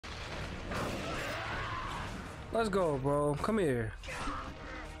Let's go, bro. Come here.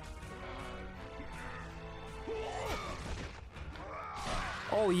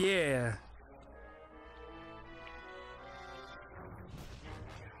 Oh, yeah.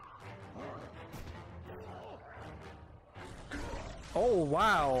 Oh,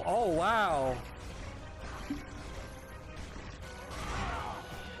 wow. Oh, wow.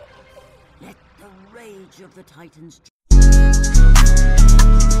 Let the rage of the Titans.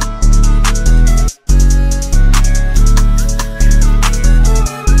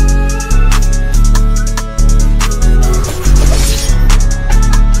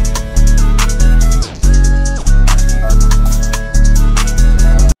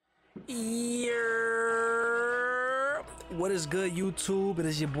 What is good, YouTube? It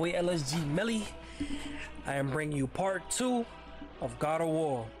is your boy LSG Melly. I am bringing you part 2 of God of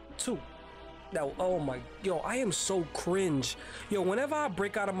War 2. Now, oh my, yo, I am so cringe. Yo, whenever I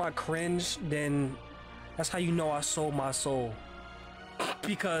break out of my cringe, then that's how you know I sold my soul.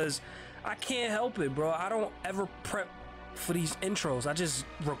 Because I can't help it, bro. I don't ever prep for these intros. I just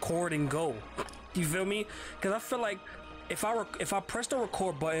record and go. You feel me? Because I feel like if I press the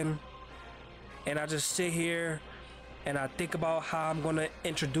record button and I just sit here and I think about how I'm gonna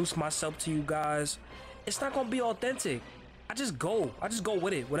introduce myself to you guys, it's not gonna be authentic. I just go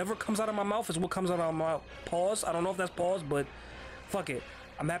with it. Whatever comes out of my mouth is what comes out of my mouth. Pause. I don't know if that's pause, but fuck it.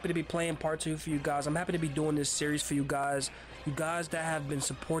 I'm happy to be playing part 2 for you guys. I'm happy to be doing this series for you guys. You guys that have been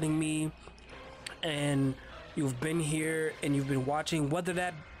supporting me and you've been here and you've been watching,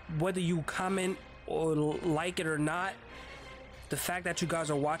 whether you comment or like it or not, the fact that you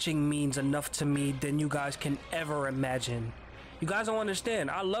guys are watching means enough to me than you guys can ever imagine. You guys don't understand.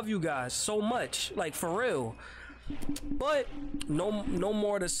 I love you guys so much, like for real. But no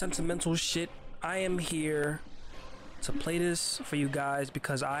more of the sentimental shit. I am here to play this for you guys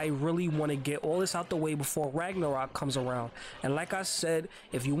because I really want to get all this out the way before Ragnarok comes around. And like I said,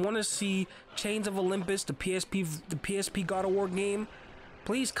 if you want to see Chains of Olympus, the PSP God of War game,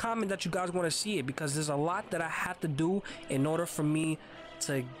 please comment that you guys want to see it, because there's a lot that I have to do in order for me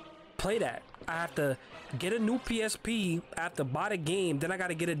to play that. I have to get a new PSP, I have to buy the game, then I got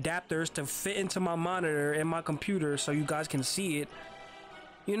to get adapters to fit into my monitor and my computer so you guys can see it.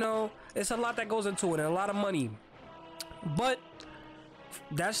 You know, it's a lot that goes into it and a lot of money. But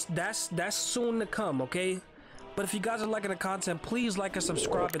that's soon to come, okay? But if you guys are liking the content, please like and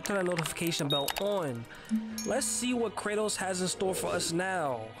subscribe and turn that notification bell on. Let's see what Kratos has in store for us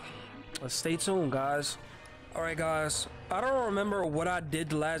now. Let's stay tuned, guys. Alright, guys. I don't remember what I did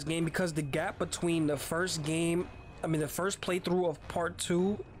the last game because the gap between the first game, the first playthrough of part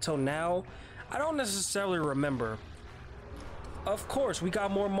 2 till now, I don't necessarily remember. Of course, we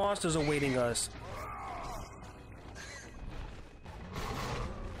got more monsters awaiting us.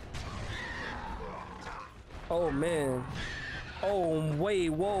 Oh man. Oh wait,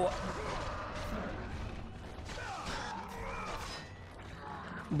 whoa.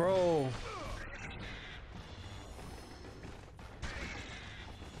 Bro.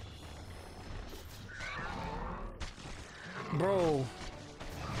 Bro.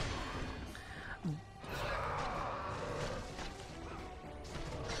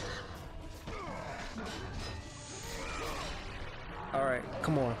 All right,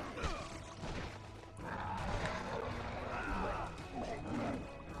 come on.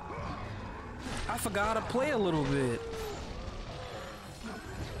 I forgot how to play a little bit.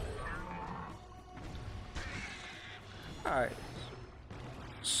 Alright.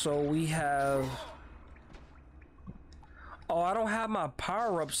 So we have... Oh, I don't have my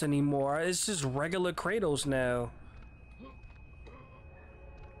power-ups anymore. It's just regular Kratos now.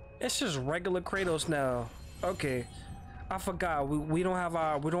 It's just regular Kratos now. Okay. I forgot. We don't have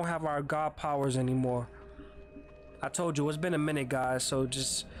our god powers anymore. I told you, it's been a minute, guys, so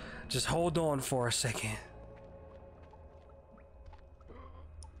just hold on for a second.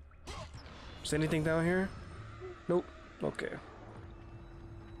 Is anything down here? Nope. Okay.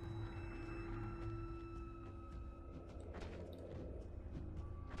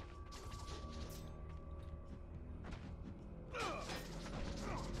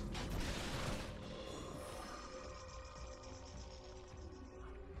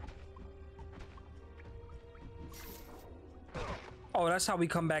 Oh, that's how we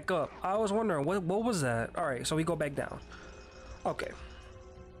come back up. I was wondering, what was that? Alright, so we go back down. Okay.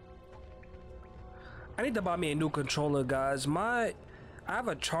 I need to buy me a new controller, guys. I have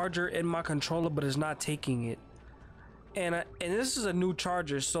a charger in my controller, but it's not taking it. And this is a new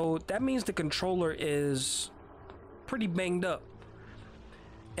charger, so that means the controller is pretty banged up.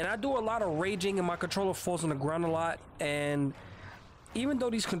 And I do a lot of raging and my controller falls on the ground a lot. And even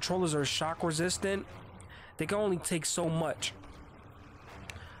though these controllers are shock resistant, They can only take so much.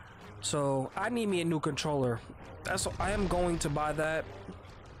 So I need me a new controller. I am going to buy that.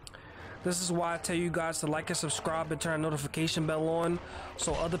 This is why I tell you guys to like and subscribe and turn the notification bell on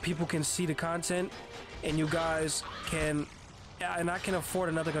so other people can see the content and you guys can, and I can afford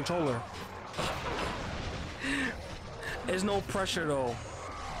another controller. There's no pressure though.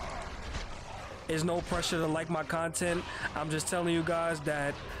 There's no pressure to like my content. I'm just telling you guys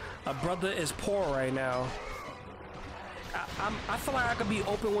that a brother is poor right now. I feel like I could be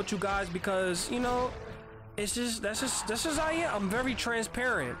open with you guys because, you know, it's just that's just how I am. I'm very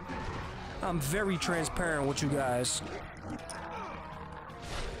transparent. I'm very transparent with you guys.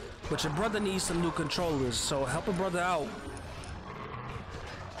 But your brother needs some new controllers, so help a brother out.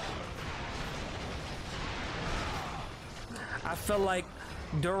 I feel like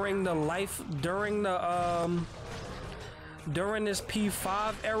during this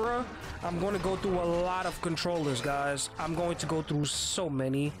P5 era, I'm going to go through a lot of controllers, guys. I'm going to go through so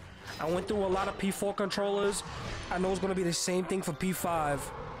many. I went through a lot of P4 controllers. I know it's going to be the same thing for P5.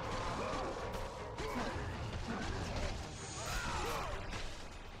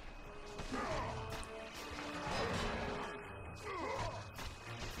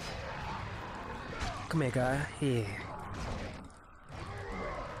 Come here, guy. Yeah.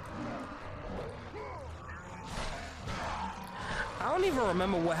 I don't even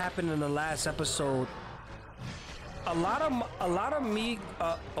remember what happened in the last episode. A lot of me.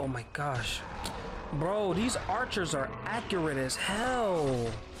 Oh my gosh, bro, these archers are accurate as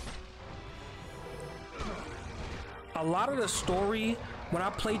hell. A lot of the story, when I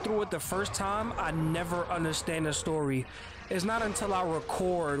played through it the first time, I never understand the story. It's not until I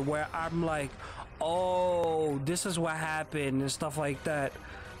record where I'm like, oh, this is what happened and stuff like that.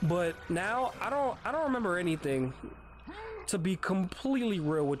 But now I don't remember anything. To be completely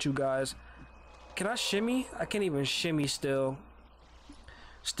real with you guys. Can I shimmy? I can't even shimmy still.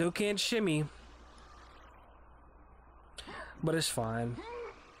 Still can't shimmy. But it's fine.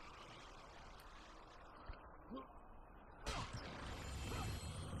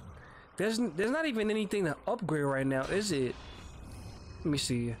 There's not even anything to upgrade right now, is it? Let me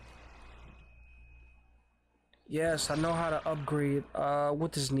see. Yes, I know how to upgrade.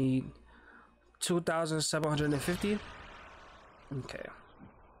 What does need? 2,750? Okay.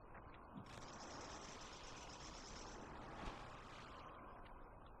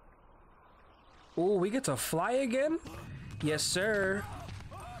 Oh, we get to fly again? Yes, sir.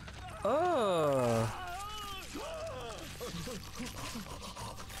 Oh.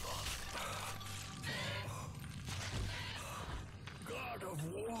 God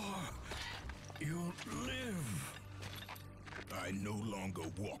of War, you live. I no longer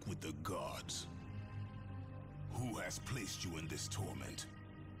walk with the gods. Who has placed you in this torment?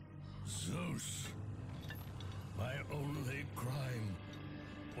 Zeus. My only crime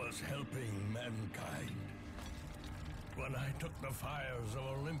was helping mankind. When I took the fires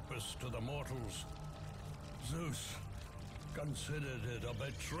of Olympus to the mortals, Zeus considered it a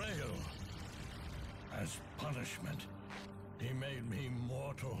betrayal. As punishment, he made me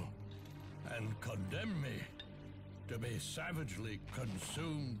mortal and condemned me to be savagely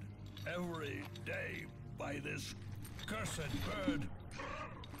consumed every day by this cursed bird.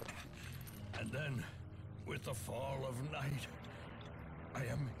 And then, with the fall of night, I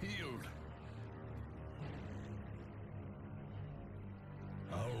am healed.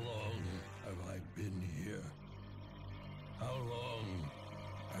 How long have I been here? How long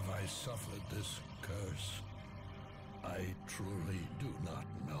have I suffered this curse? I truly do not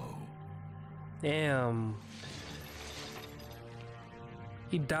know. Damn.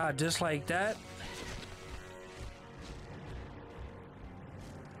 He died just like that?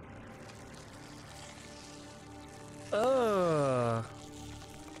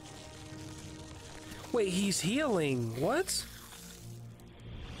 Wait, he's healing. What?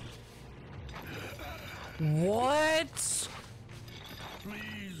 What?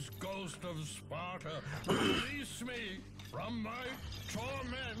 Please, ghost of Sparta, release me from my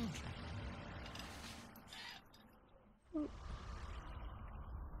torment.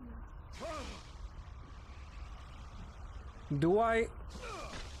 Do I?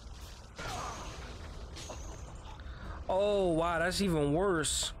 Oh, wow, that's even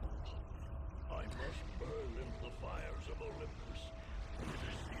worse. I must burn in the fires of Olympus. It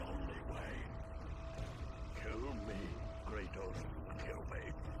is the only way. Kill me, Kratos. Kill me.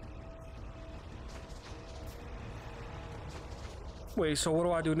 Wait, so what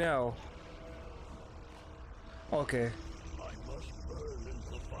do I do now? Okay. I must burn in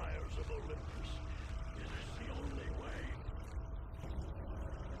the fires of Olympus. It is the only way.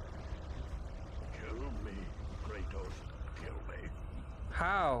 Kill me, KRATOS, kill me.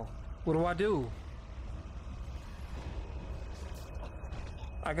 How? What do I do?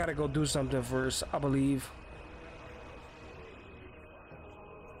 I gotta go do something first, I believe.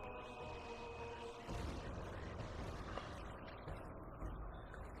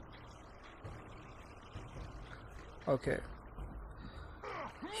 Okay.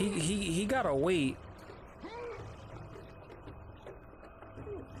 He gotta wait.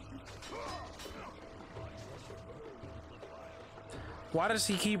 Why does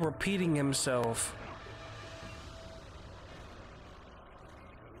he keep repeating himself?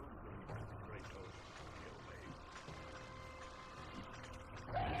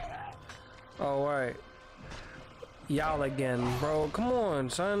 All right. Y'all again, bro. Come on,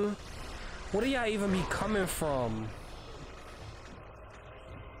 son. Where do y'all even be coming from?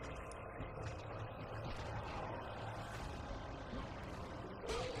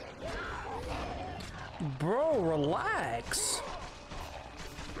 Bro, relax.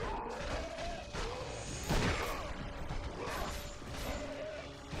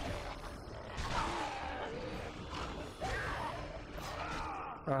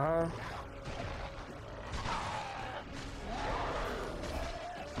 Uh-huh.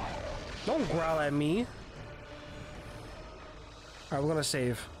 Don't growl at me. Alright, we're gonna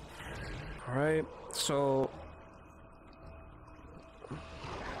save. Alright, so...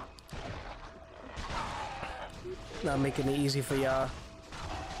 Not making it easy for y'all.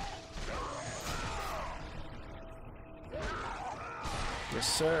 Yes,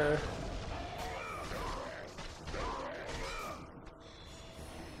 sir.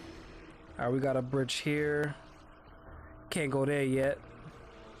 Alright, we got a bridge here. Can't go there yet.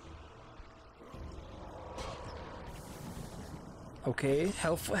 Okay,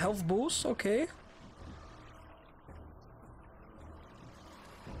 health boost, okay.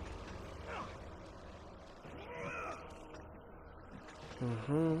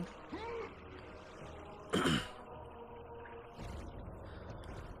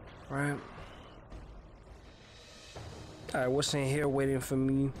 Right. Alright, what's in here waiting for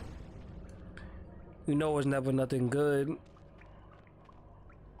me? You know it's never nothing good.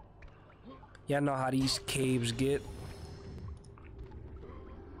 Y'all know how these caves get.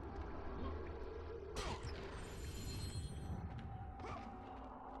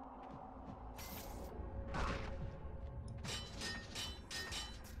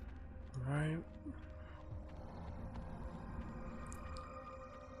 Right.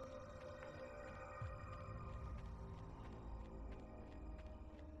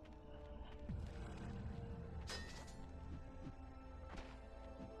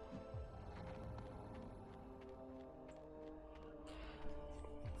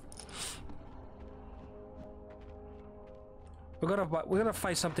 We're gonna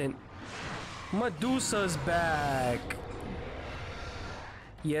fight something. Medusa's back.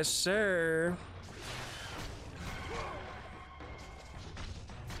 Yes, sir.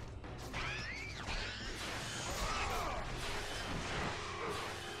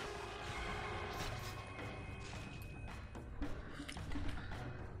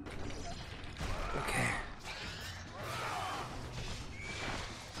 Okay.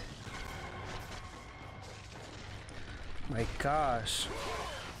 My gosh.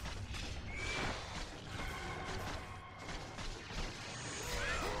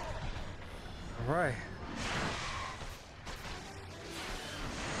 All right.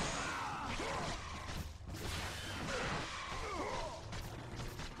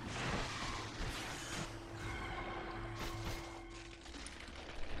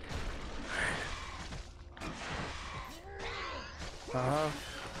 Uh-huh.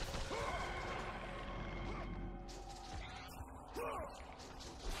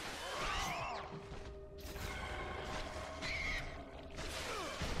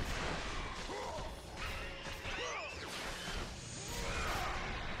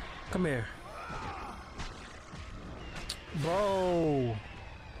 Come here. Bro.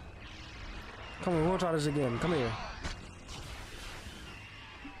 Come on, we'll try this again. Come here.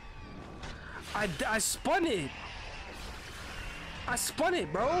 I spun it. I spun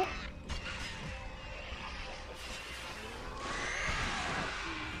it, bro.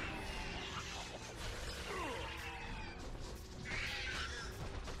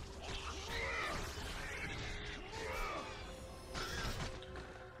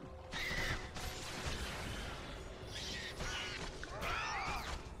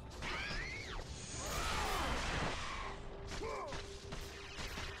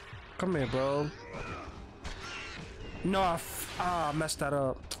 Come here, bro. No, I messed that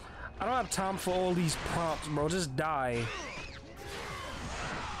up. I don't have time for all these prompts, bro. Just die.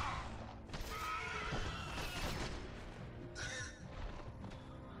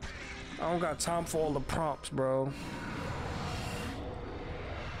 I don't got time for all the prompts, bro.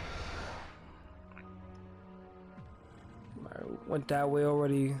 I went that way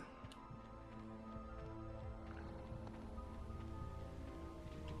already.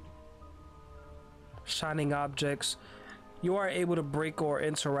 Shining objects. You are able to break or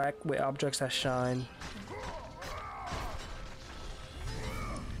interact with objects that shine.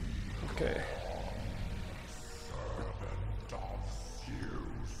 Okay.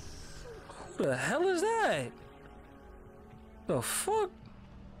 Who the hell is that? The fuck?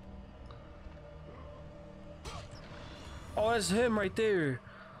 Oh, that's him right there.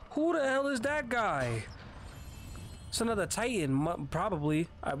 Who the hell is that guy? It's another Titan, probably.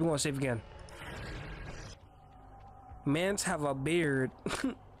 Alright, we want to save again. Mans have a beard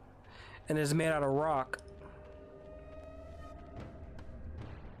and is made out of rock.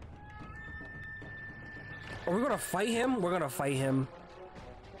 Are we gonna fight him? We're gonna fight him.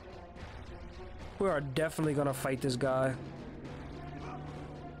 We are definitely gonna fight this guy.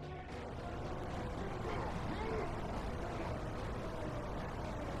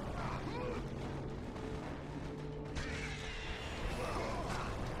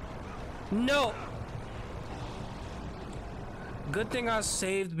 No! Good thing I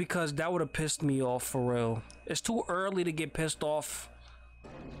saved because that would have pissed me off for real. It's too early to get pissed off.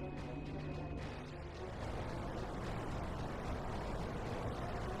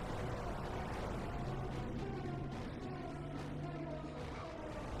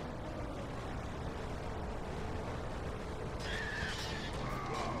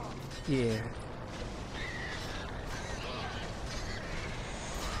 Yeah.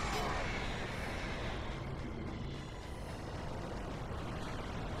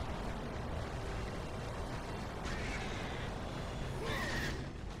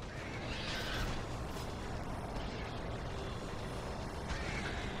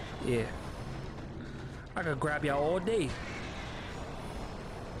 Yeah. I could grab y'all all day.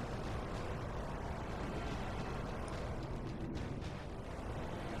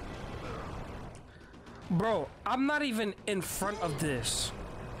 Bro, I'm not even in front of this.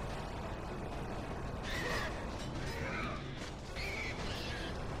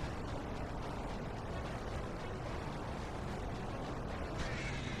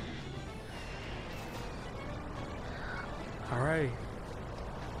 All right.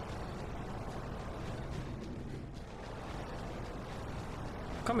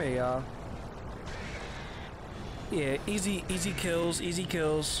 Come here, y'all. Yeah, easy kills, easy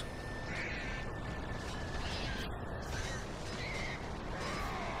kills.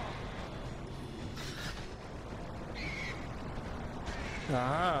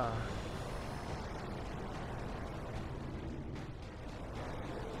 Ah.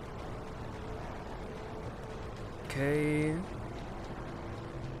 Okay.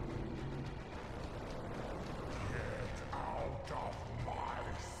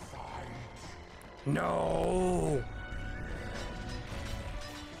 No!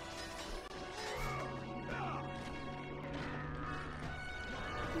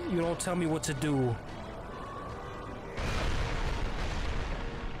 You don't tell me what to do.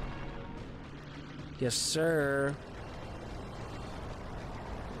 Yes, sir.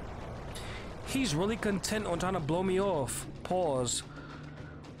 He's really content on trying to blow me off. Pause.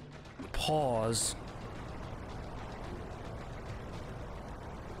 Pause.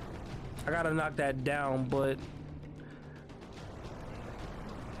 I gotta knock that down, but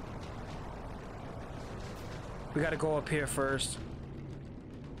we gotta go up here first.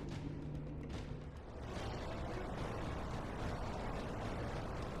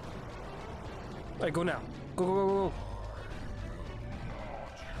 Alright, go now. Go, go, go, go, go.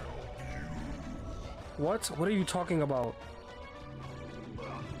 What? What are you talking about?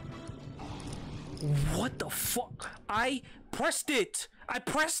 What the fuck? I pressed it! I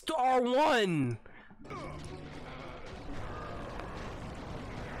pressed R1!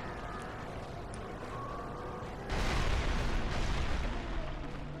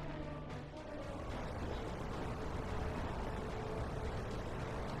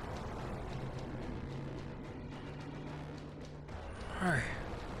 Alright.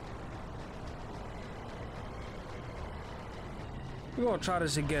 We're gonna try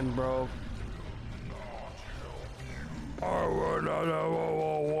this again, bro. Oh, no, no, whoa,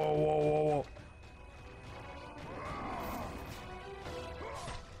 whoa, whoa, whoa, whoa.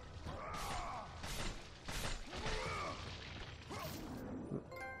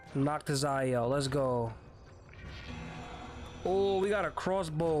 Knocked his eye out. Let's go. Oh, we got a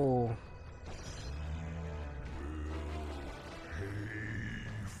crossbow.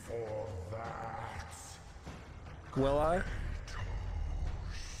 Will I?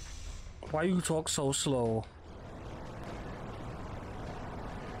 Why you talk so slow?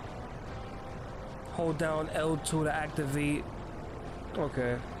 Hold down L2 to activate.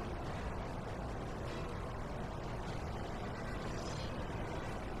 Okay.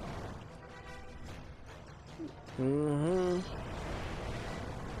 Mm-hmm.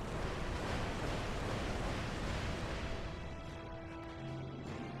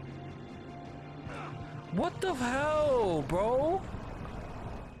 What the hell, bro?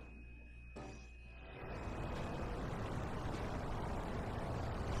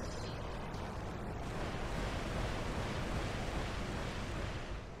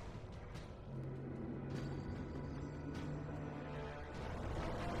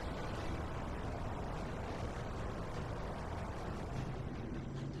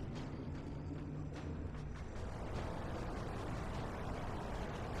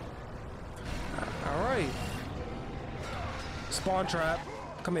 Spawn trap.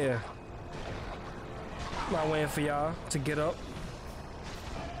 Come here. Not waiting for y'all to get up.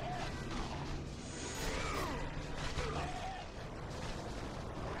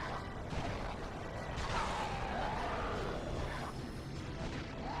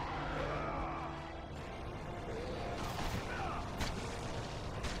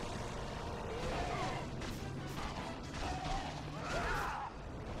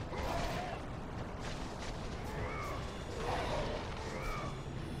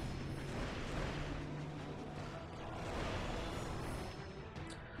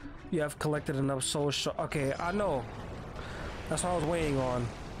 You have collected enough soul sh- Okay, I know. That's what I was waiting on.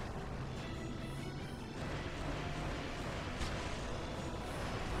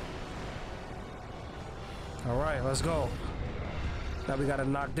 Alright, let's go. Now we gotta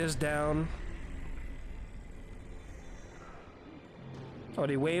knock this down. Oh,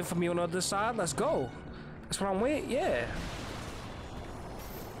 they waiting for me on the other side? Let's go. That's what I'm waiting. Yeah.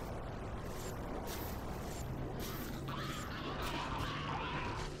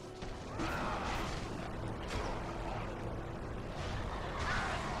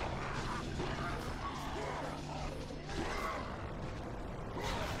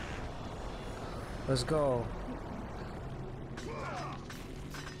 Let's go.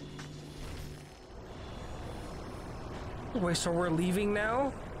 Wait, so we're leaving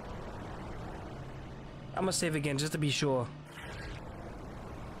now? I'm gonna save again just to be sure.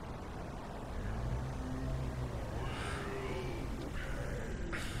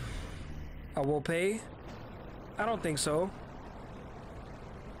 I will pay? I don't think so.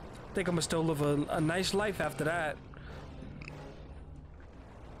 I think I'm gonna still live a nice life after that.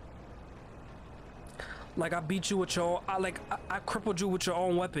 Like I beat you with your, I crippled you with your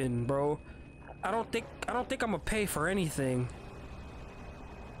own weapon, bro. I don't think I'm gonna pay for anything.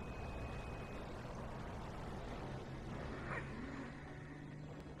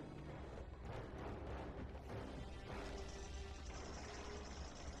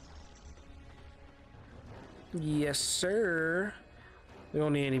 Yes, sir. We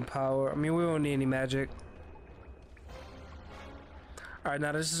don't need any power. I mean, we don't need any magic. All right,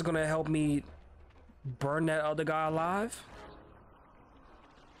 now this is gonna help me burn that other guy alive.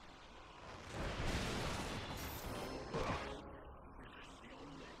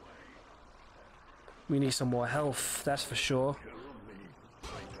 We need some more health, that's for sure.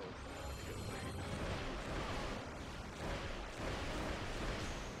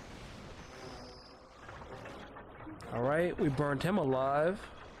 All right, we burned him alive.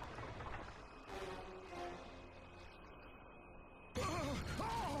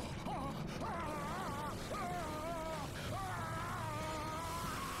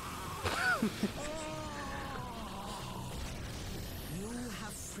 You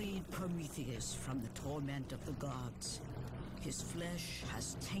have freed Prometheus from the torment of the gods. His flesh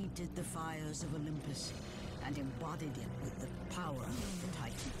has tainted the fires of Olympus and embodied it with the power of the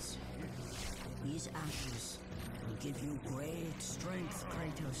Titans. These ashes will give you great strength,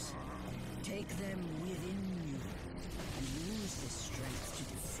 Kratos. Take them within you and use this strength to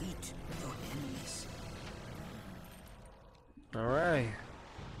defeat your enemies. All right.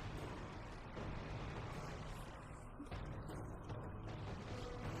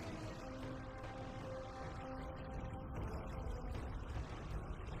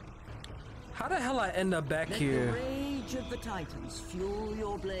 How the hell I end up back here? Let the rage of the Titans fuel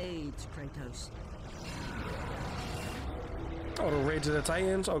your blades, Kratos. Oh, the Rage of the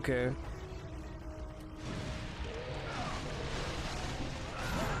Titans? Okay.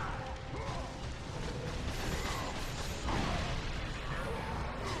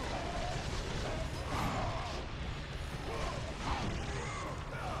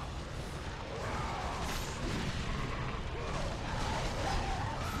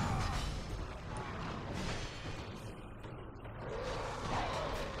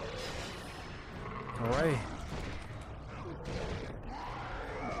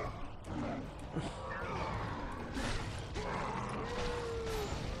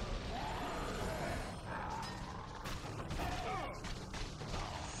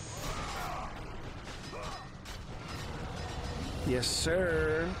 Yes,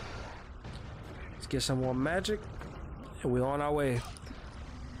 sir. Let's get some more magic, and we're on our way.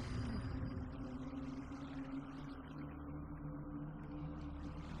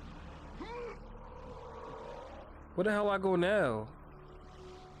 Where the hell I go now?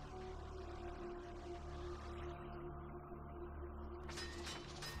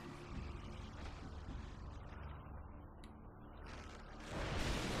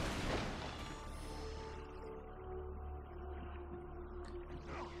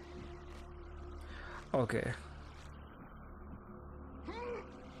 Okay.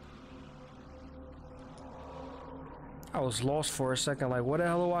 I was lost for a second, like, where the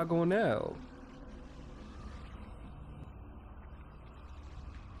hell do I go now?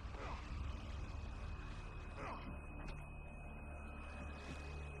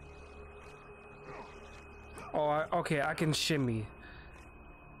 Oh, okay, I can shimmy.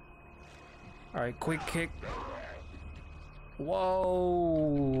 All right, quick kick.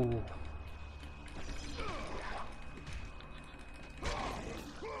 Whoa.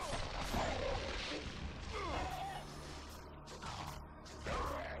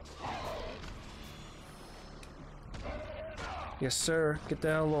 Yes, sir. Get the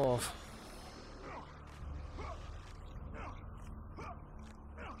hell off.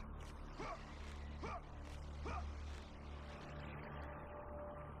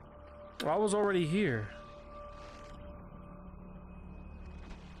 I was already here.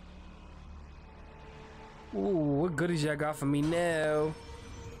 Ooh, what goodies y'all got for me now?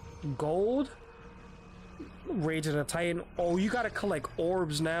 Gold? Rage of the Titan. Oh, you gotta collect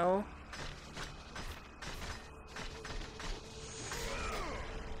orbs now.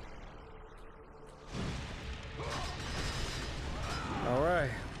 Alright.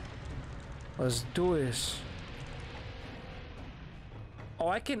 Let's do this. Oh,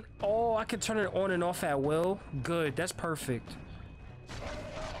 I can turn it on and off at will. Good, that's perfect.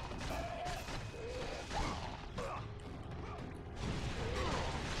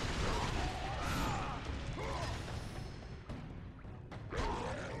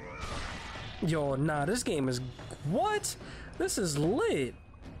 Yo, nah, this game is what? This is lit.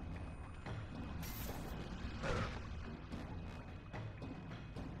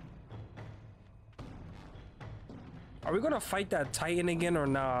 Are we gonna fight that Titan again or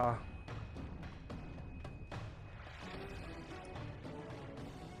nah?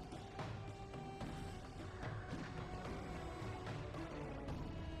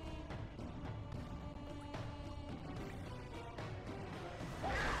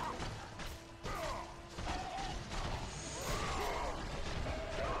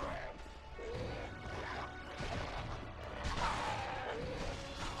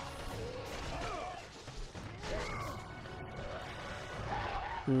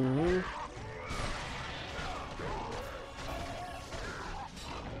 Mm-hmm.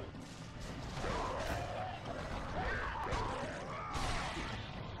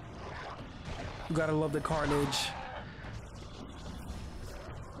 You gotta love the carnage.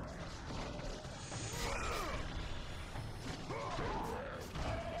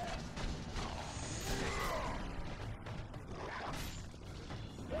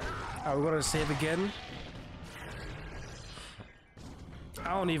 Are we gonna save again?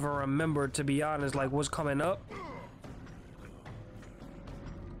 I don't even remember, to be honest, like what's coming up.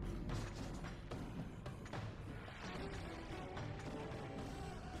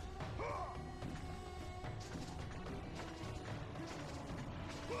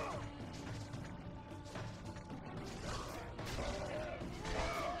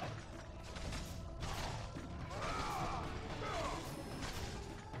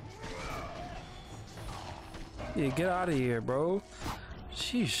 Yeah, get out of here, bro.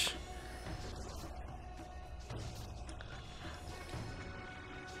 Sheesh.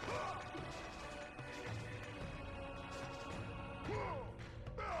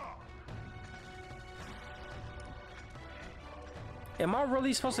 Am I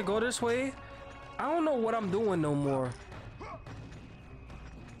really supposed to go this way? I don't know what I'm doing no more.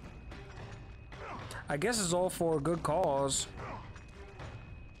 I guess it's all for a good cause.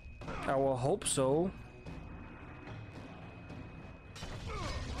 I will hope so.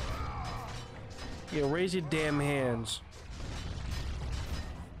 Yeah, raise your damn hands.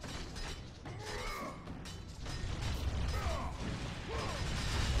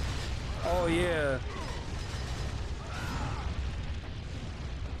 Oh yeah.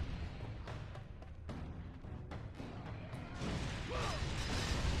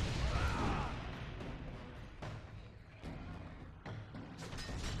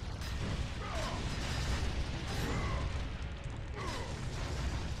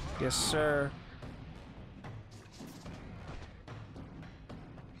 Yes, sir.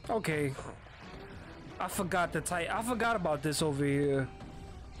 Okay. I forgot about this over here.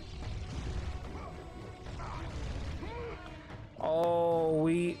 Oh,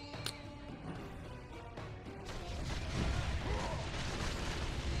 we...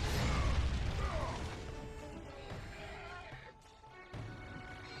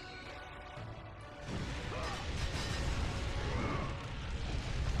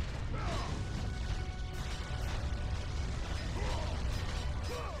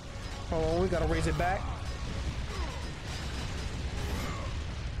 Oh, we gotta raise it back.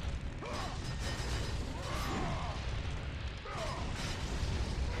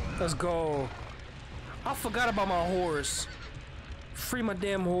 Let's go. I forgot about my horse. Free my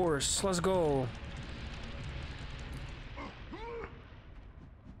damn horse. Let's go.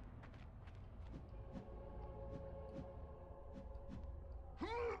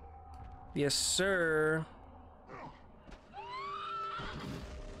 Yes, sir.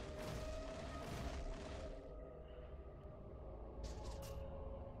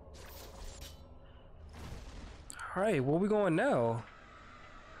 All right, where we going now?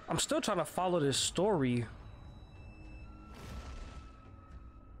 I'm still trying to follow this story.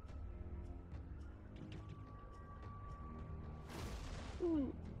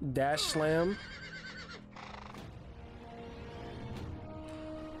 Dash slam.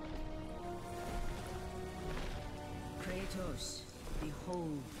 Kratos,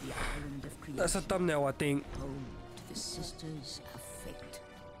 behold the island of creation. That's a thumbnail, I think. Home to the sisters of fate.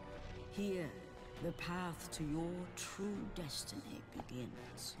 Here, the path to your true destiny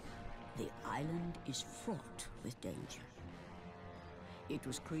begins. The island is fraught with danger. It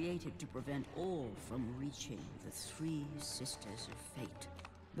was created to prevent all from reaching the three sisters of fate.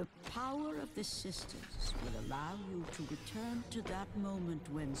 The power of the sisters will allow you to return to that moment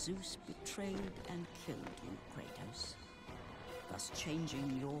when Zeus betrayed and killed you, Kratos, thus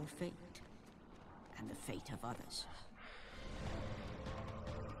changing your fate and the fate of others.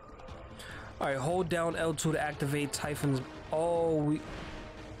 Alright, hold down L2 to activate Typhon's... Oh, we...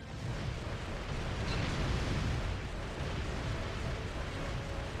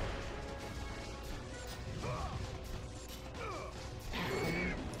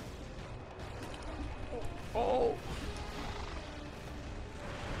 Oh!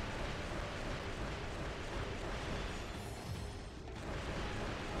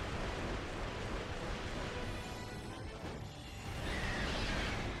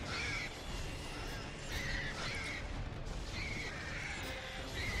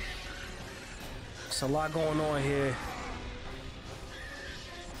 There's a lot going on here.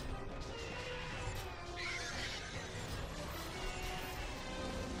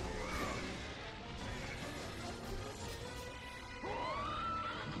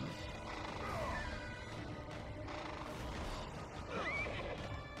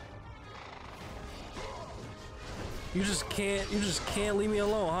 You just can't leave me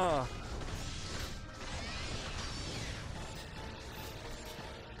alone, huh?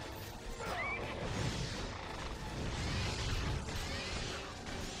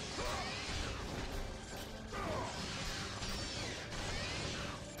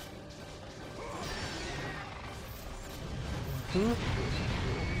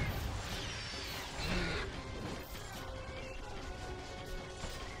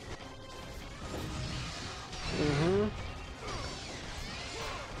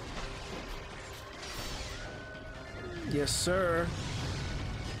 Yes, sir.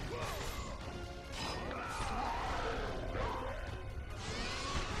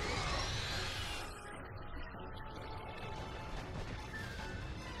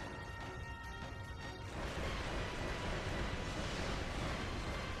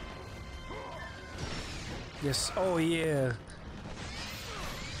 Yes, oh yeah.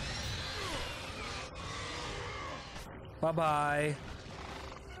 Bye-bye.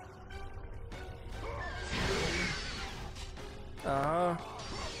 Uh-huh.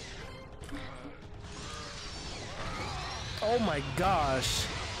 Oh my gosh.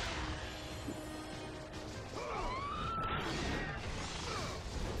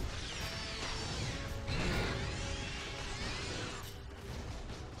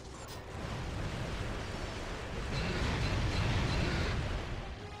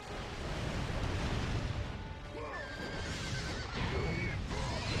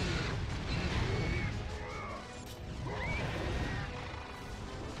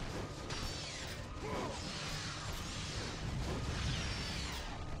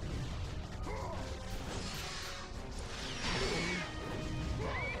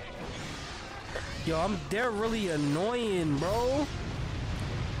 Yo, they're really annoying, bro.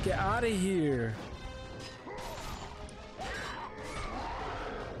 Get out of here.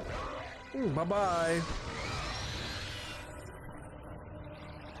 Bye-bye.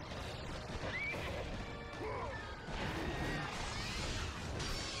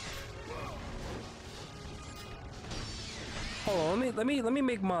 Hold on, let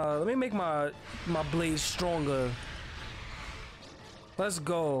me make my blade stronger. Let's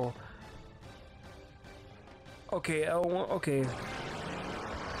go. Okay, L1, okay.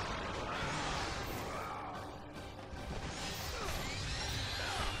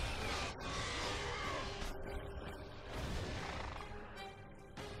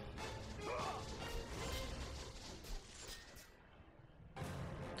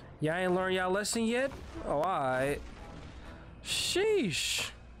 Y'all ain't learned y'all lesson yet? Oh, alright. Sheesh.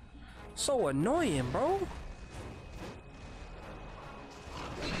 So annoying, bro.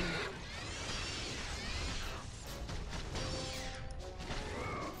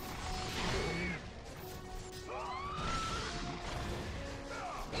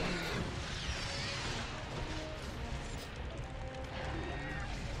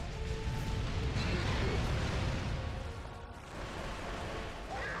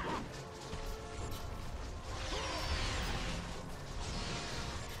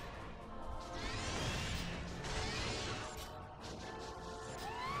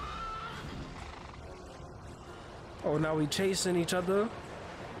 Oh, now we chasing each other.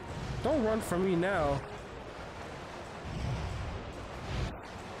 Don't run from me now.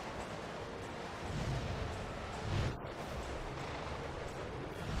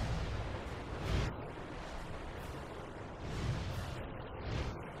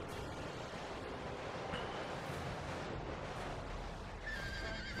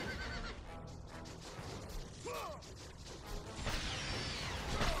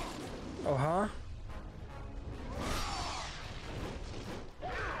 Oh, huh?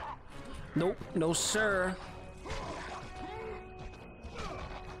 Nope, no sir.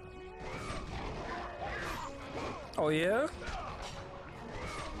 Oh yeah?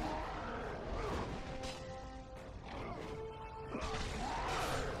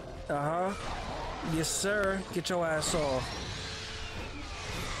 Uh-huh. Yes sir, get your ass off.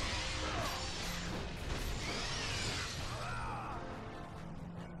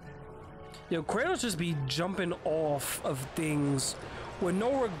 Yo, Kratos just be jumping off of things with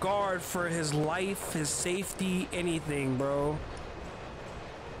no regard for his life, his safety, anything, bro.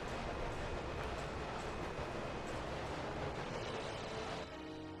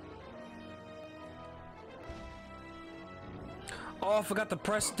 Oh, I forgot to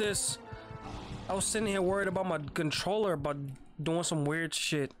press this. I was sitting here worried about my controller, about doing some weird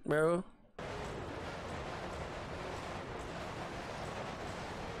shit, bro.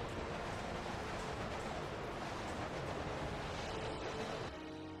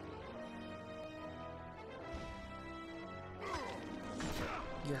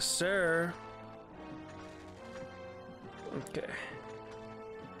 Yes, sir. Okay.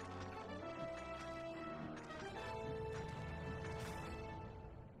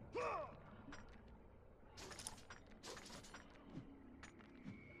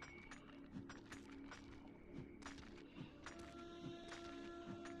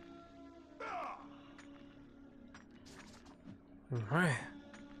 All right.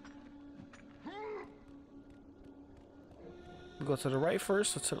 Go to the right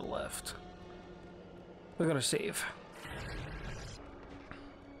first or to the left? We're gonna save.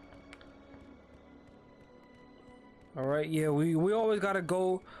 All right, yeah, we always gotta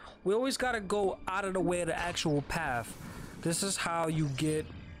go. We always gotta go out of the way of the actual path. This is how you get,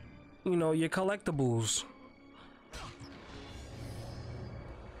 you know, your collectibles.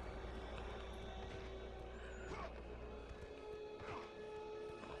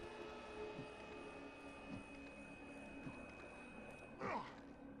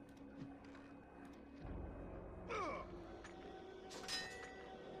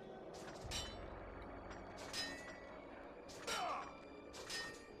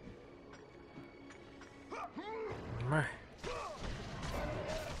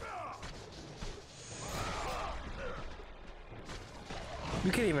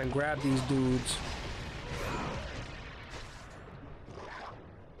 You can't even grab these dudes.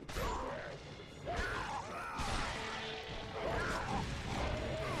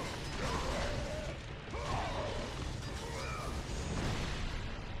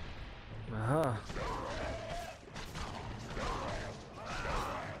 Uh-huh.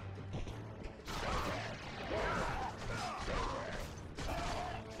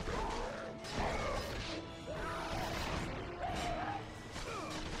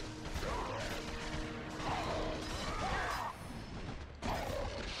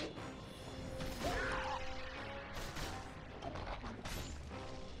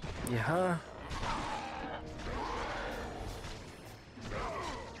 Yeah, huh?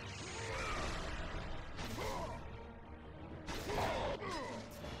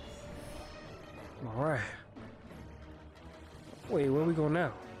 All right. Wait, where we go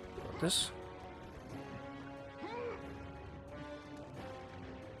now? This?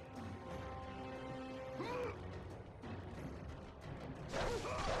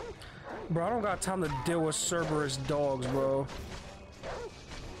 Bro, I don't got time to deal with Cerberus dogs, bro.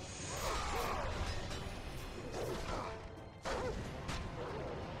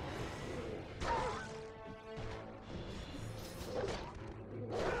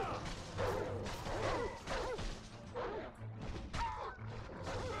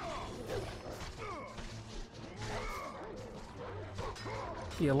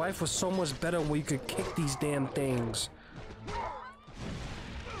 Yeah, life was so much better when you could kick these damn things.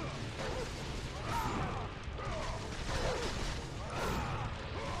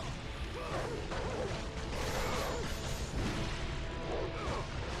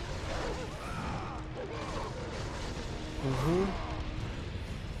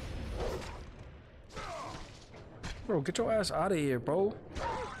 Bro, get your ass out of here, bro.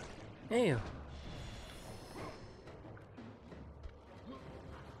 Damn.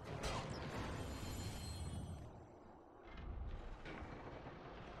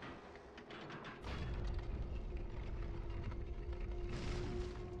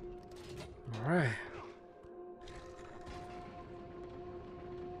 All right.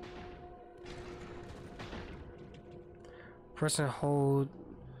 Press and hold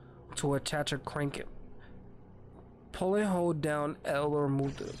to attach or crank it. Pull and hold down L or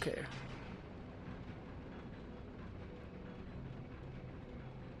move the, okay.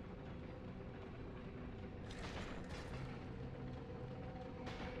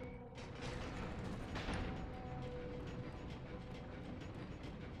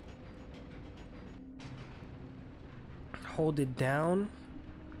 Hold it down.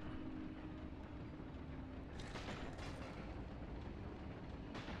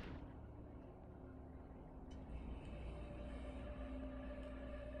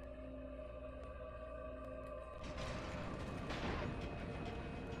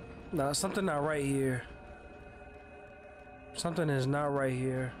 Nah, something not right here. Something is not right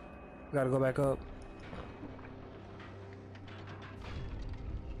here. Gotta go back up.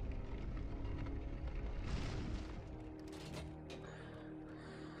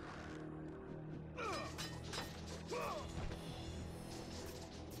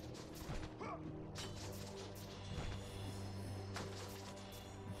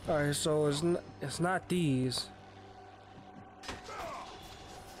 Alright, so it's not these.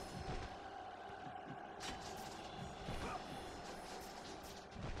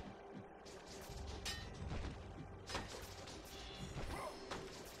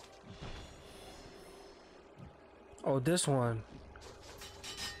 Oh, this one.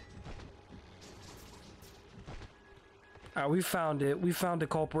 Alright, we found it. We found the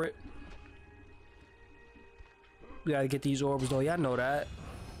culprit. We gotta get these orbs though. Yeah, I know that.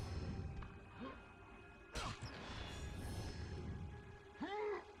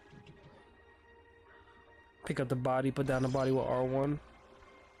 Pick up the body, put down the body with R1.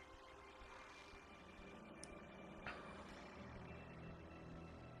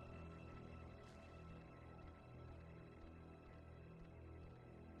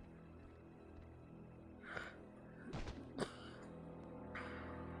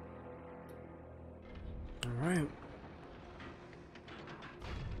 All right.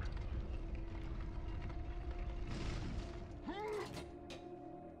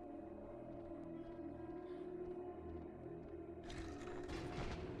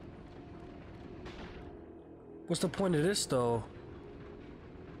 What's the point of this though?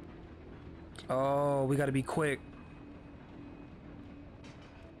 Oh, we gotta be quick.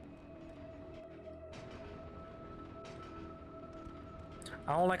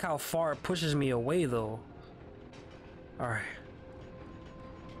 I don't like how far it pushes me away though. Alright.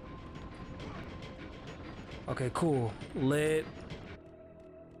 Okay, cool. Lit.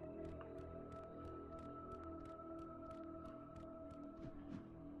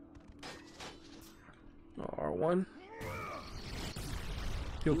 R1.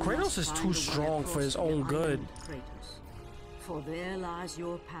 Yo, Kratos is too strong for his own good. Kratos, for there lies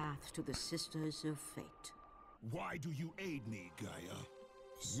your path to the Sisters of Fate. Why do you aid me, Gaia?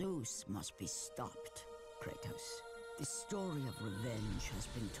 Zeus must be stopped, Kratos. The story of revenge has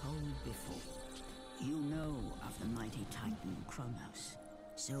been told before. You know of the mighty Titan Kronos.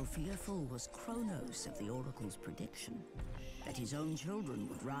 So fearful was Kronos of the Oracle's prediction that his own children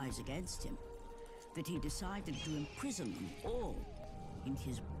would rise against him, that he decided to imprison them all in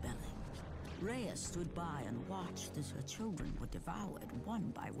his belly. Rhea stood by and watched as her children were devoured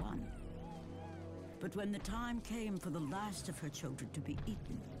one by one. But when the time came for the last of her children to be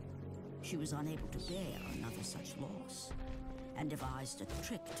eaten, she was unable to bear another such loss, and devised a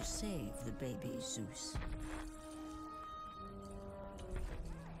trick to save the baby Zeus.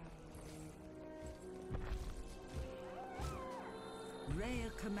 Rhea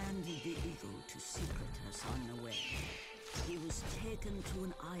commanded the eagle to secret her son away. He was taken to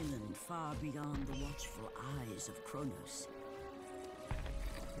an island far beyond the watchful eyes of KRATOS.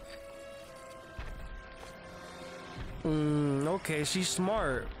 Okay, she's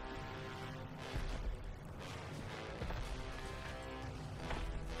smart.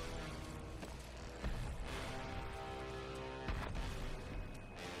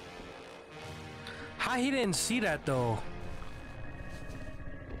 How he didn't see that though?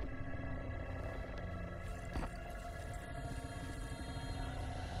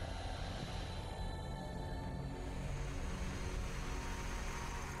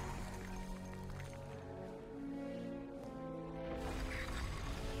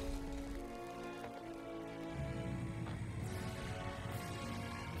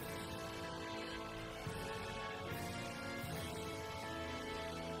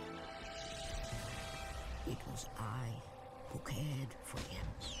 It was I who cared for him.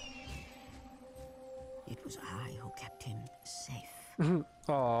 It was I who kept him safe.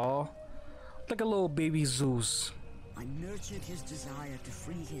 Aww, like a little baby Zeus. I nurtured his desire to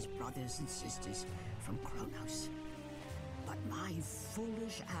free his brothers and sisters from KRATOS. But my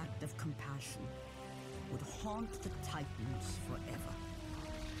foolish act of compassion would haunt the Titans forever.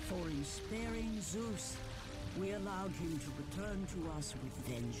 For in sparing Zeus, we allowed him to return to us with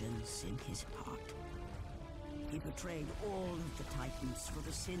vengeance in his heart. He betrayed all of the Titans for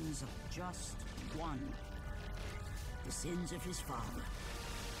the sins of just one. The sins of his father,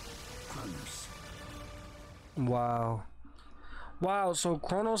 KRATOS. Wow. Wow, so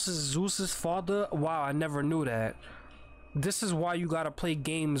KRATOS is Zeus's father? Wow, I never knew that. This is why you gotta play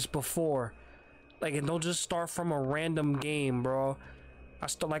games before. Like, and don't just start from a random game, bro.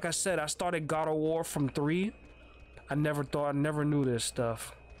 Like I said, I started God of War from 3. I never knew this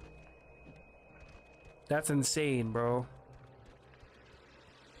stuff. That's insane, bro.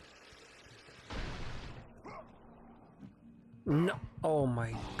 No. Oh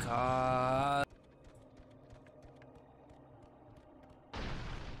my god.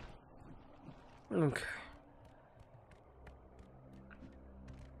 Okay.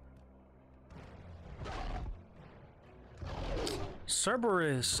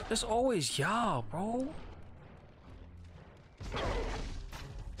 Cerberus, it's always y'all, bro.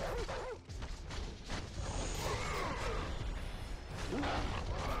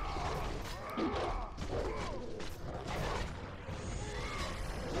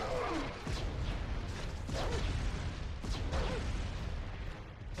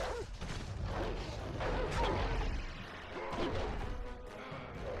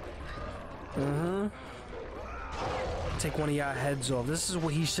 Take one of y'all heads off. This is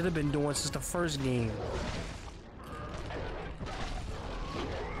what he should have been doing since the first game.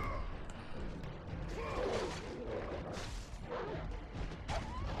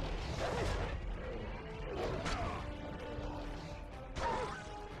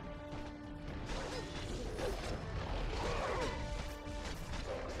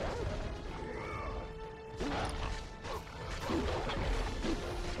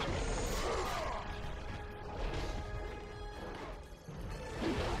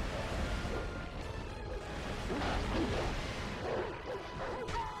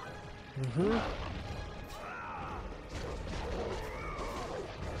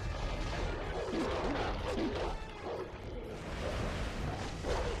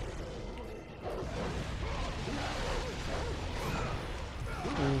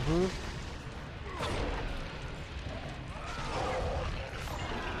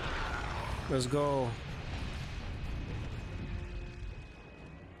 Let's go.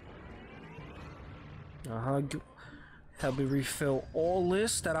 Help me refill all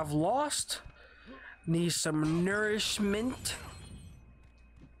this that I've lost. Need some nourishment.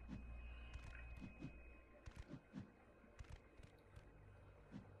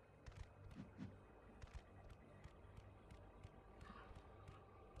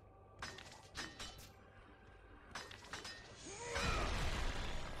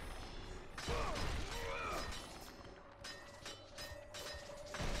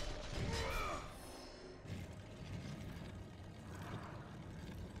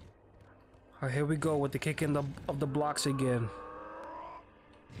 Here we go with the kick in of the blocks again.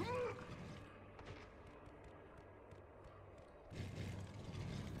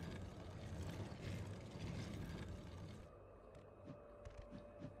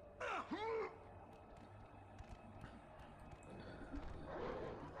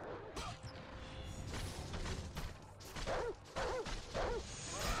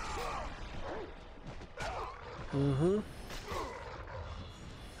 Mm-hmm.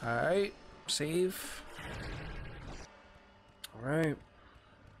 Alright. Save. Alright.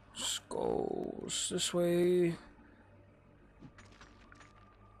 Let's go this way.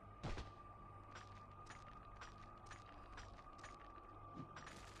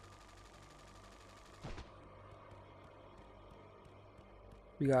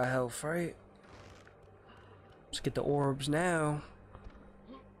 We got health, right? Let's get the orbs now.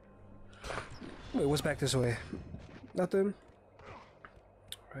 Wait, what's back this way? Nothing?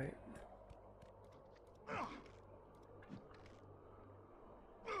 Right.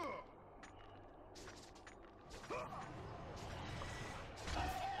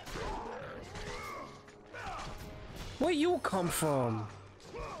 Where you come from?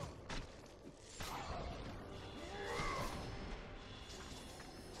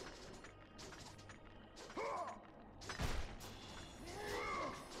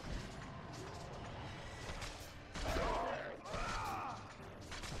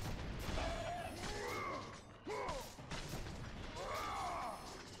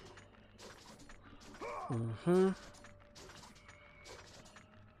 Mm-hmm.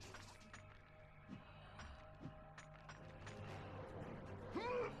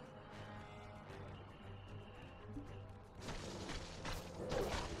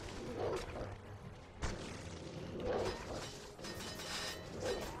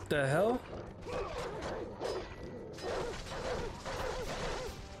 The hell?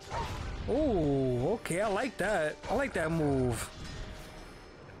 Oh, okay, I like that. I like that move.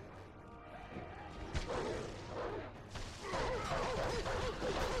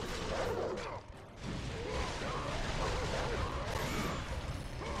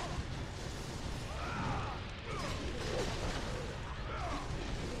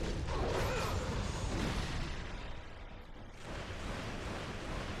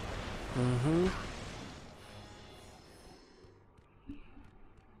 Mm-hmm.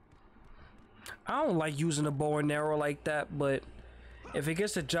 I don't like using a bow and arrow like that, but if it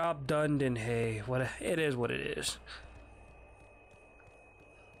gets the job done, then hey, what it is what it is.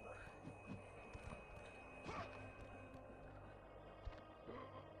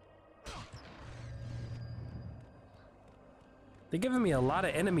 They're giving me a lot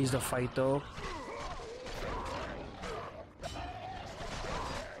of enemies to fight, though.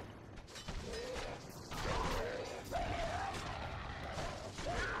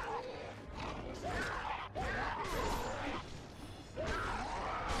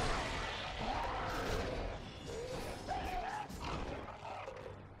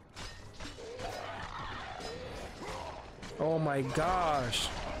 Oh my gosh.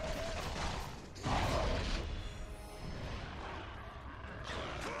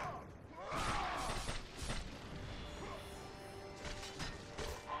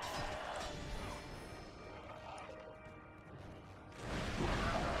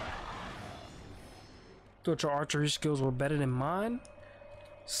 Thought your archery skills were better than mine?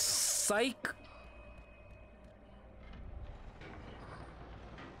 Psych.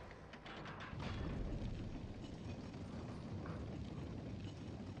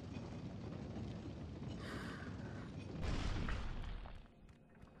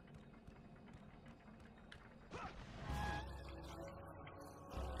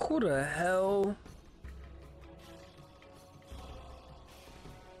 Who the hell?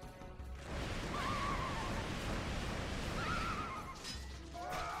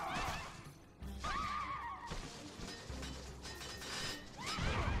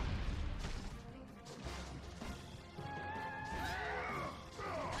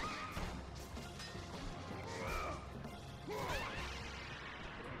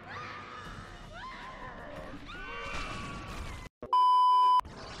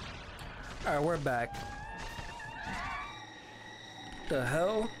 Alright, we're back. The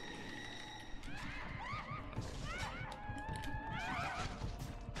hell?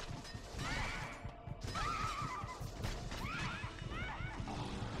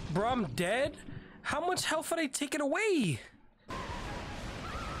 Bro, I'm dead? How much health are they taking away?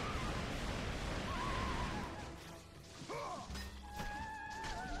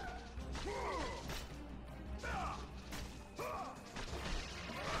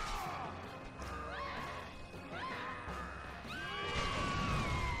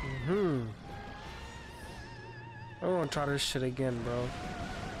 I don't want to try this shit again, bro.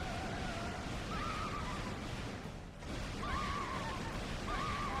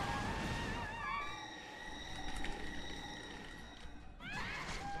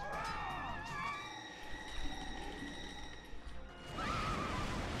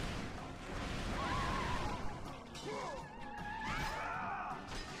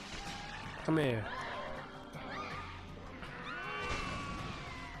 Come here.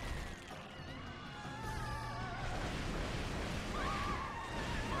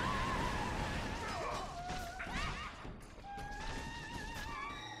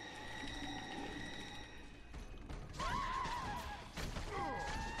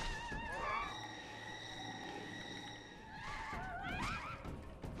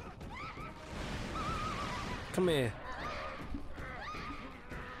 Come here.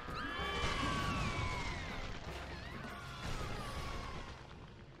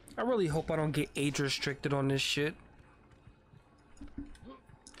 I really hope I don't get age restricted on this shit.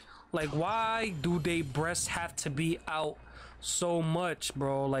 Like, why do they breasts have to be out so much,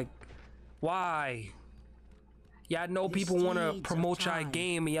 bro? Like, why? Yeah, I know people want to promote y'all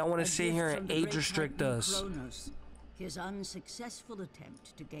game and y'all want to sit here and age restrict us. KRATOS, his unsuccessful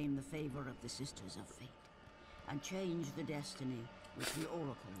attempt to gain the favor of the Sisters of Fate and change the destiny which the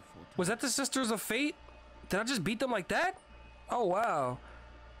Oracle foretold. Was that the Sisters of Fate? Did I just beat them like that? Oh, wow.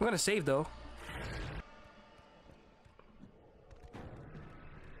 I'm gonna save, though.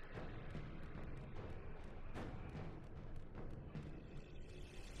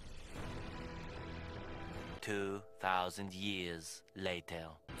 "2,000 years later."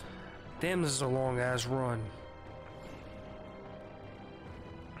 Damn, this is a long ass run.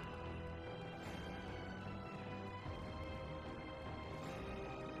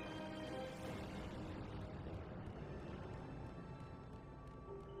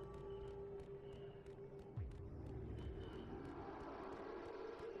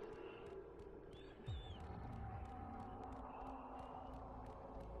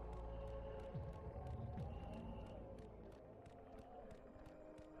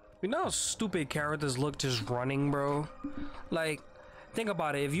 You know how stupid characters look just running, bro? Like, think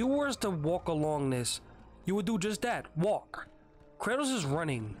about it. If you were to walk along this, you would do just that. Walk. Kratos is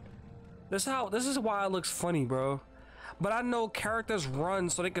running. This is why it looks funny, bro. But I know characters run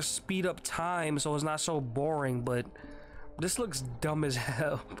so they can speed up time so it's not so boring, but this looks dumb as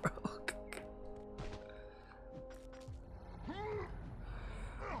hell, bro.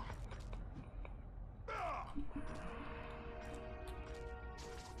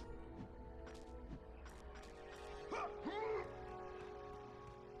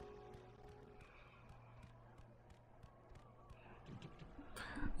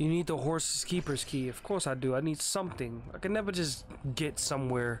 You need the horse's keeper's key. Of course I do. I need something. I can never just get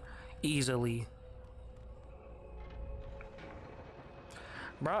somewhere easily.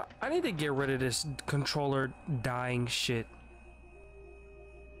 Bro, I need to get rid of this controller dying shit.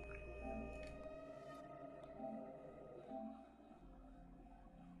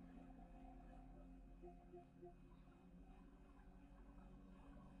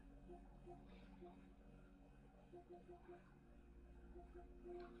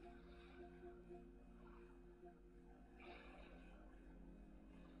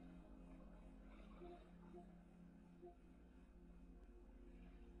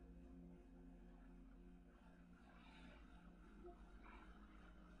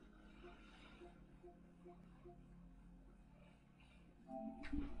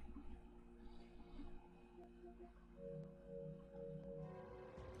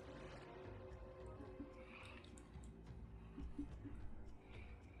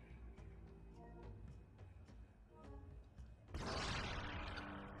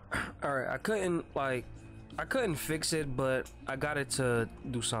 Alright, I couldn't fix it, but I got it to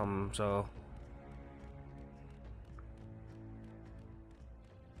do something, so.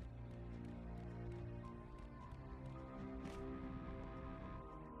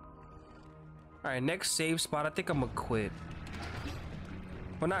 Alright, next save spot, I think I'm gonna quit.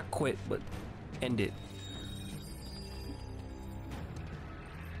 Well, not quit, but end it.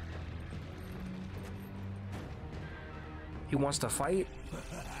 He wants to fight?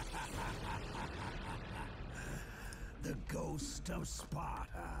 The ghost of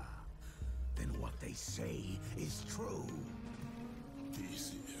Sparta. Then what they say is true.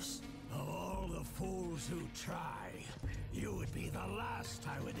 Theseus. Of all the fools who try, you would be the last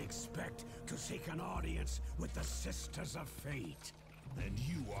I would expect to seek an audience with the Sisters of Fate. And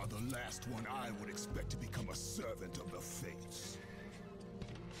you are the last one I would expect to become a servant of the Fates.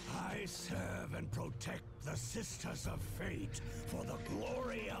 I serve and protect the Sisters of Fate for the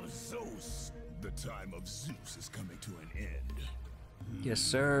glory of Zeus. The time of Zeus is coming to an end. Yes,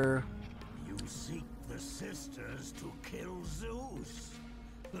 sir. You seek the sisters to kill Zeus.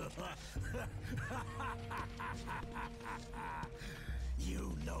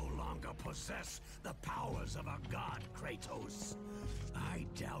 You no longer possess the powers of a god, Kratos. I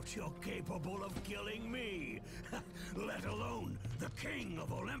doubt you're capable of killing me, let alone the king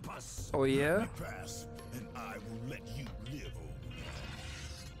of Olympus. Oh, yeah? Pass, and I will let you live on.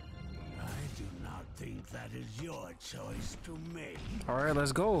 I do not think that is your choice to make. Alright,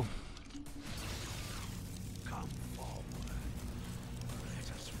 let's go. Come forward.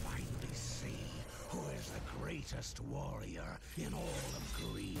 Let us finally see who is the greatest warrior in all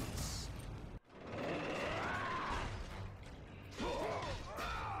of Greece.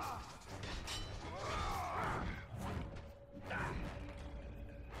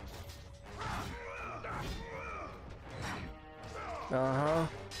 Uh-huh.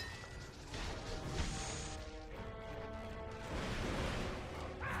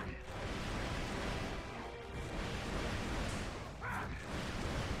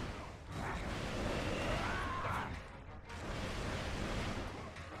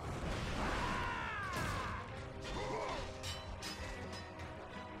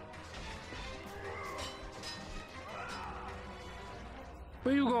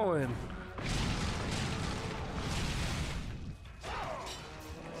 Where you going?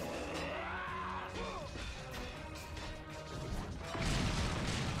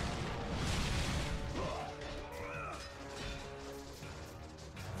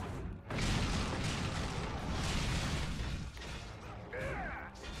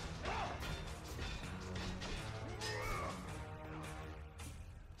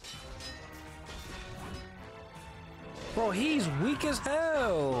 Bro, he's weak as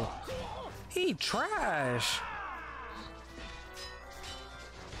hell. He trash.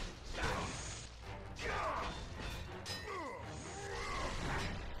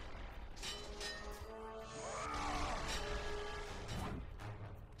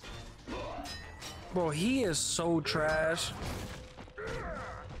 Bro, he is so trash.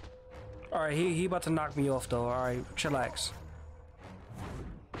 All right, he about to knock me off though. All right, chillax.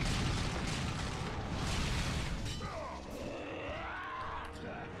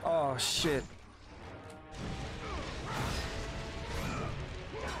 Oh shit.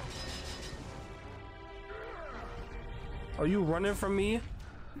 Are you running from me?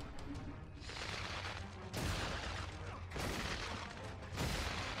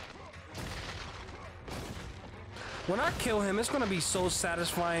 When I kill him, it's gonna be so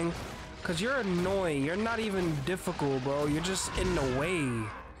satisfying. Cause you're annoying. You're not even difficult, bro. You're just in the way.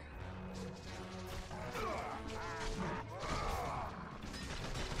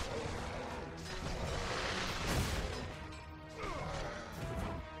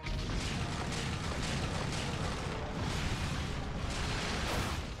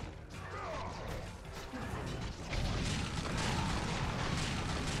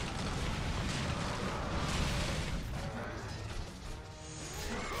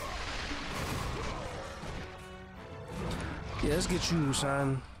 Yeah, let's get you,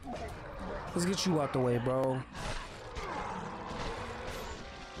 son. Let's get you out the way, bro.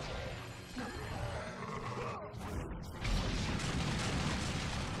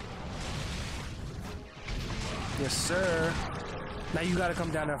 Yes, sir. Now you gotta come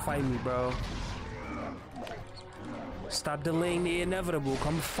down there and fight me, bro. Stop delaying the inevitable.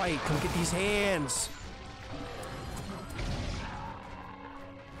 Come fight. Come get these hands.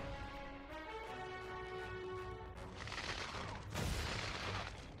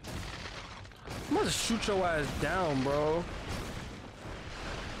 I'm about to shoot your ass down, bro.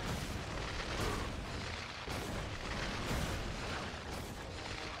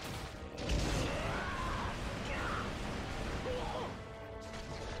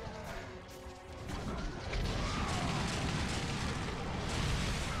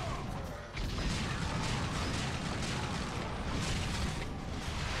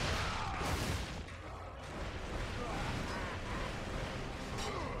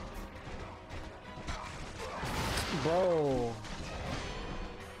 Bro.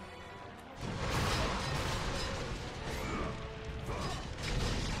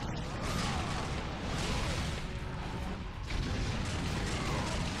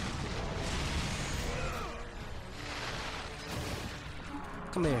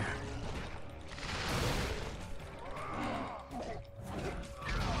 Come here.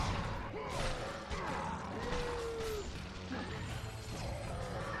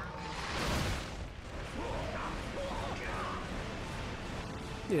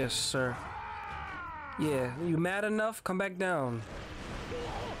 Yes, sir. Yeah, you mad enough? Come back down.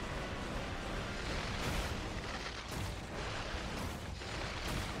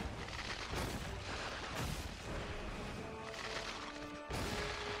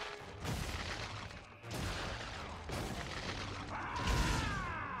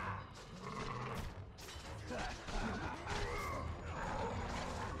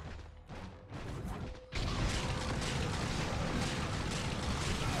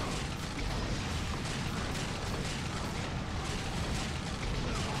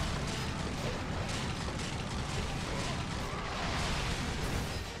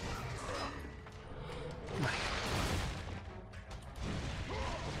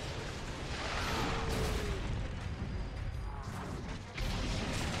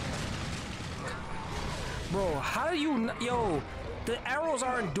 Bro, how do you... Yo, the arrows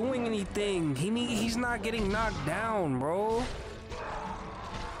aren't doing anything. He's not getting knocked down, bro.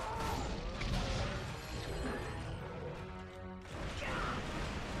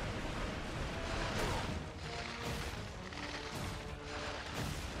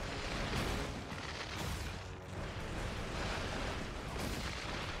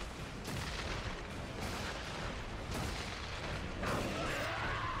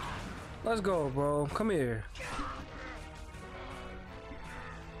 Let's go, bro. Come here.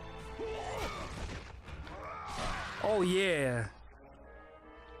 Oh, yeah.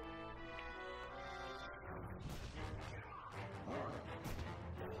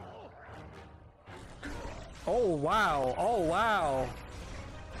 Oh, wow. Oh, wow.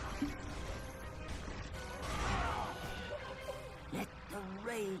 Let the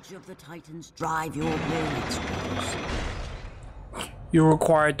rage of the Titans drive your blades. You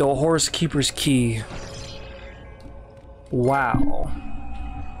required the Horse Keeper's Key. Wow.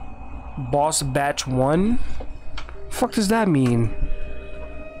 Boss Batch 1? Fuck does that mean?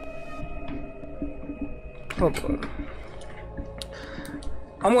 Okay.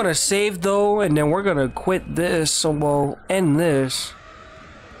 I'm gonna save though, and then we're gonna quit this, so we'll end this.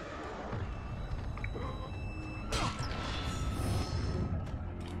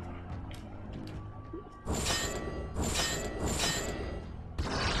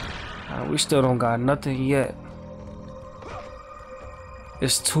 We still don't got nothing yet.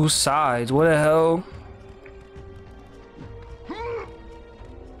 It's two sides. What the hell?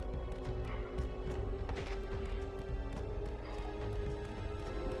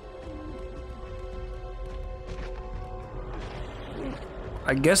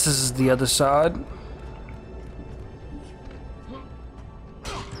 I guess this is the other side.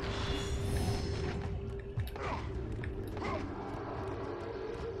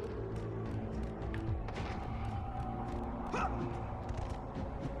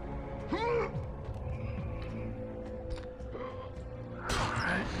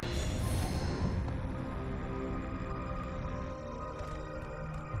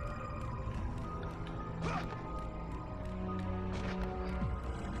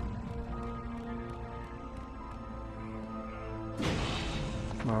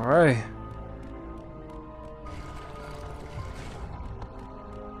 All right.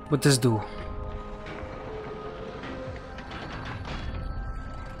 What this do?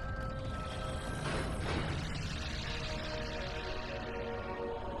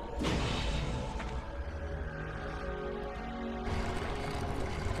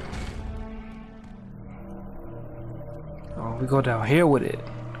 Oh, we go down here with it.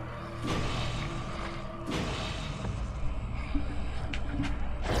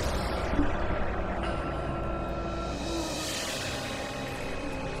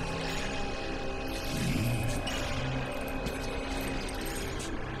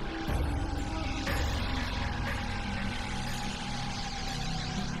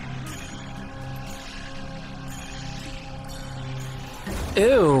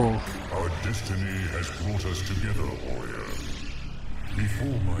 Ew. Our destiny has brought us together, warrior.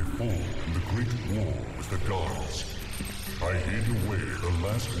 Before my fall in the great war with the gods, I hid away the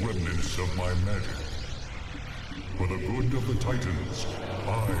last remnants of my magic. For the good of the Titans, I,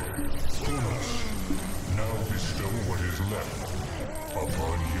 KRATOS, now bestow what is left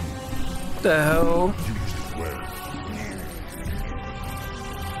upon you. What the hell? Use it well.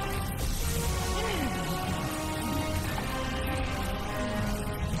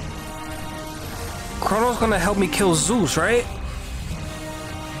 KRATOS gonna help me kill Zeus, right?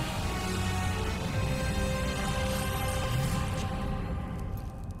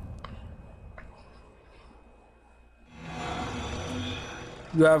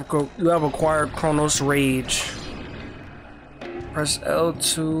 You have acquired KRATOS Rage. Press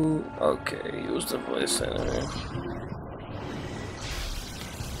L2. Okay, use the voice center.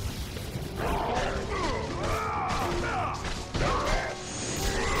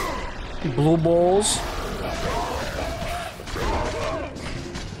 Blue balls.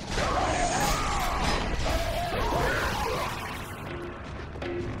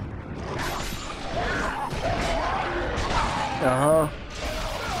 Uh-huh.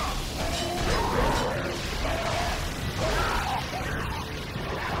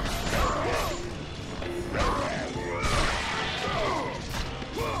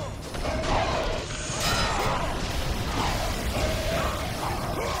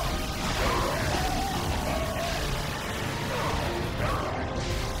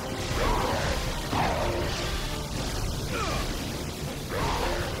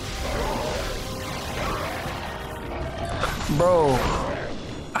 Bro,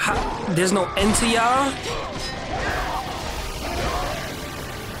 there's no end to y'all?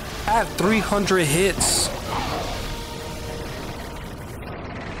 I have 300 hits.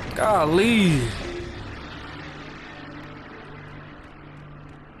 Golly.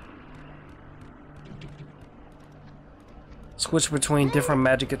 Switch between different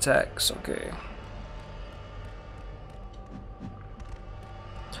magic attacks, okay.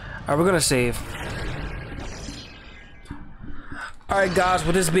 Alright, we're gonna save. Alright guys,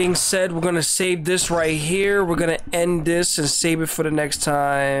 with this being said, we're gonna save this right here. We're gonna end this and save it for the next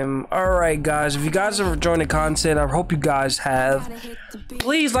time. Alright guys, if you guys have enjoyed the content, I hope you guys have.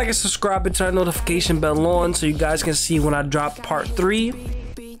 Please like and subscribe and turn the notification bell on so you guys can see when I drop part 3.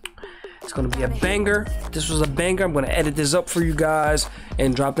 It's gonna be a banger. This was a banger. I'm gonna edit this up for you guys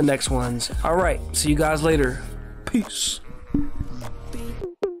and drop the next ones. Alright, see you guys later. Peace.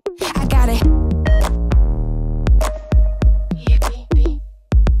 I got it.